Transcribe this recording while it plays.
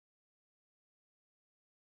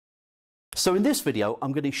So in this video,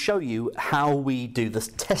 I'm going to show you how we do the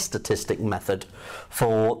test statistic method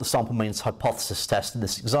for the sample means hypothesis test in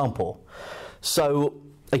this example. So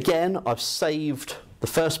again, I've saved the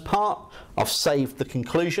first part, I've saved the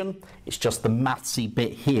conclusion, it's just the mathsy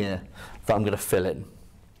bit here that I'm going to fill in.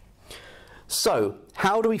 So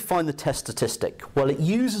how do we find the test statistic? Well, it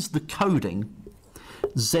uses the coding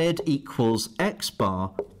z equals x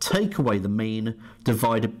bar, take away the mean,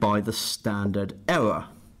 divided by the standard error.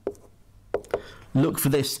 Look for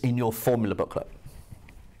this in your formula booklet.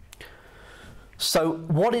 So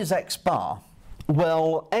what is x bar?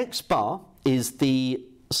 Well, x bar is the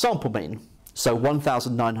sample mean, so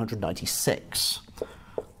 1,996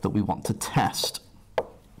 that we want to test.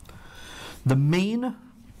 The mean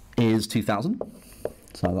is 2,000,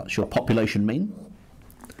 so that's your population mean.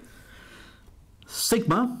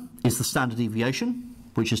 Sigma is the standard deviation,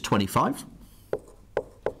 which is 25.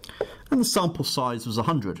 And the sample size was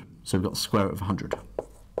 100, so we've got the square root of 100.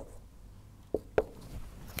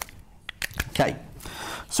 Okay,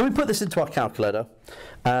 so we put this into our calculator.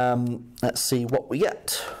 Let's see what we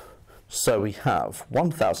get. So we have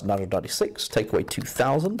 1,996, take away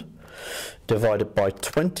 2,000, divided by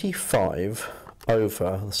 25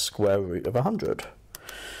 over the square root of 100.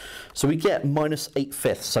 So we get minus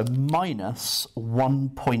 8/5, so minus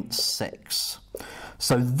 1.6.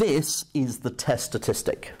 So this is the test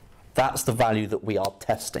statistic. That's the value that we are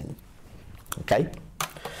testing. Okay?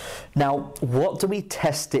 Now, what do we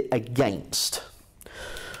test it against?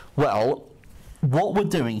 Well, what we're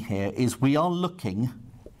doing here is we are looking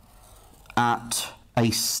at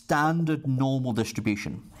a standard normal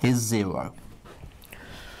distribution. Here's 0.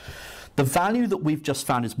 The value that we've just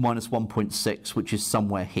found is minus 1.6, which is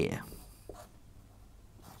somewhere here.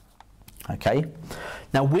 Okay?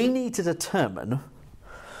 Now we need to determine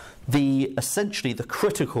essentially the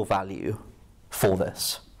critical value for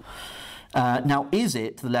this. Now, is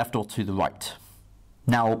it to the left or to the right?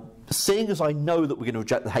 Now, seeing as I know that we're going to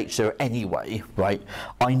reject the H0 anyway, right,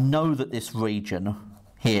 I know that this region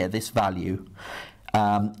here, this value,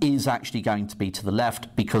 is actually going to be to the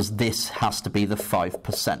left because this has to be the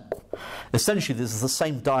 5%. Essentially, this is the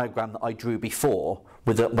same diagram that I drew before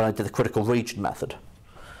when I did the critical region method.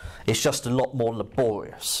 It's just a lot more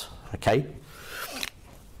laborious, okay?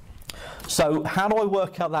 So how do I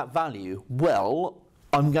work out that value? Well,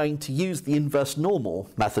 I'm going to use the inverse normal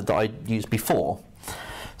method that I used before.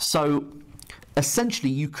 So essentially,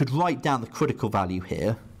 you could write down the critical value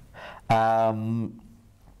here. I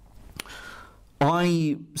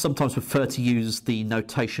sometimes prefer to use the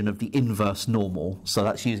notation of the inverse normal, so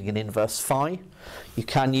that's using an inverse phi. You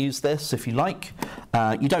can use this if you like.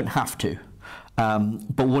 You don't have to.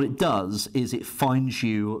 But what it does is it finds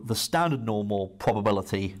you the standard normal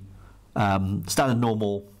probability, standard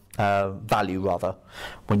normal value rather,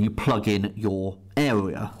 when you plug in your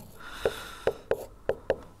area.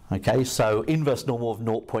 Okay, so inverse normal of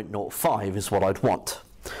 0.05 is what I'd want.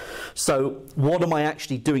 So what am I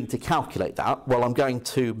actually doing to calculate that? Well, I'm going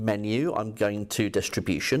to menu, I'm going to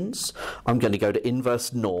distributions, I'm going to go to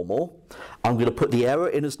inverse normal, I'm going to put the error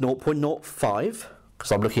in as 0.05,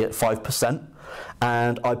 because I'm looking at 5%,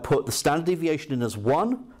 and I put the standard deviation in as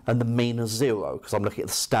 1 and the mean as 0, because I'm looking at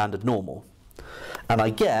the standard normal. And I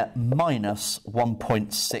get minus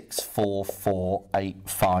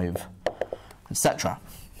 1.64485, etc.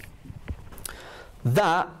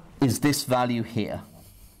 That is this value here.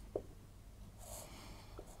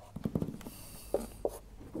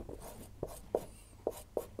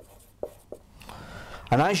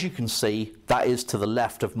 And as you can see, that is to the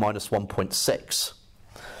left of minus 1.6.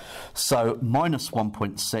 So minus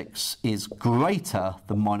 1.6 is greater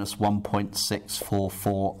than minus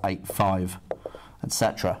 1.64485,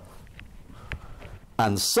 etc.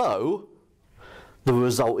 And so the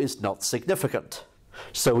result is not significant.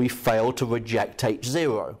 So we fail to reject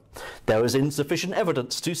H0. There is insufficient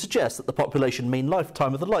evidence to suggest that the population mean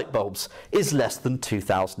lifetime of the light bulbs is less than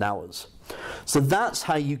 2,000 hours. So that's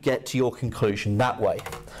how you get to your conclusion that way.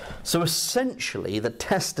 So essentially, the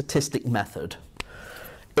test statistic method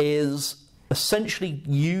is essentially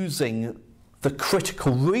using the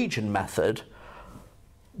critical region method,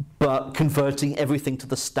 but converting everything to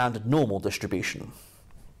the standard normal distribution.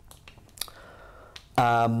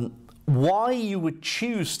 Why you would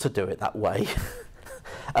choose to do it that way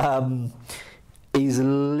is a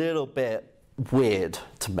little bit weird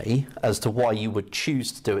to me as to why you would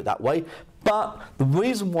choose to do it that way. But the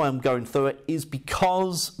reason why I'm going through it is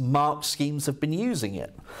because mark schemes have been using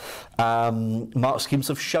it. Mark schemes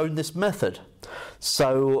have shown this method.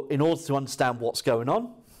 So in order to understand what's going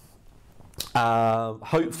on,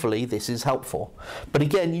 hopefully this is helpful. But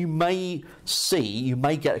again, you may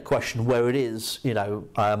get a question where it is,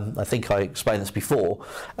 I think I explained this before,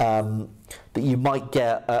 that you might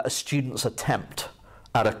get a student's attempt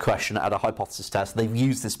at a question, at a hypothesis test. They've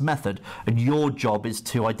used this method, and your job is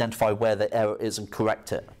to identify where the error is and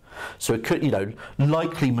correct it. So it could,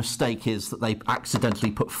 likely mistake is that they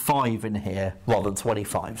accidentally put 5 in here rather than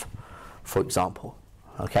 25, for example.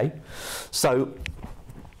 Okay, so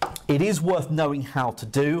it is worth knowing how to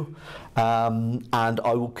do, and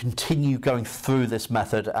I will continue going through this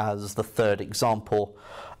method as the third example,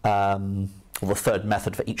 or the third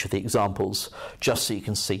method for each of the examples, just so you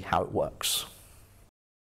can see how it works.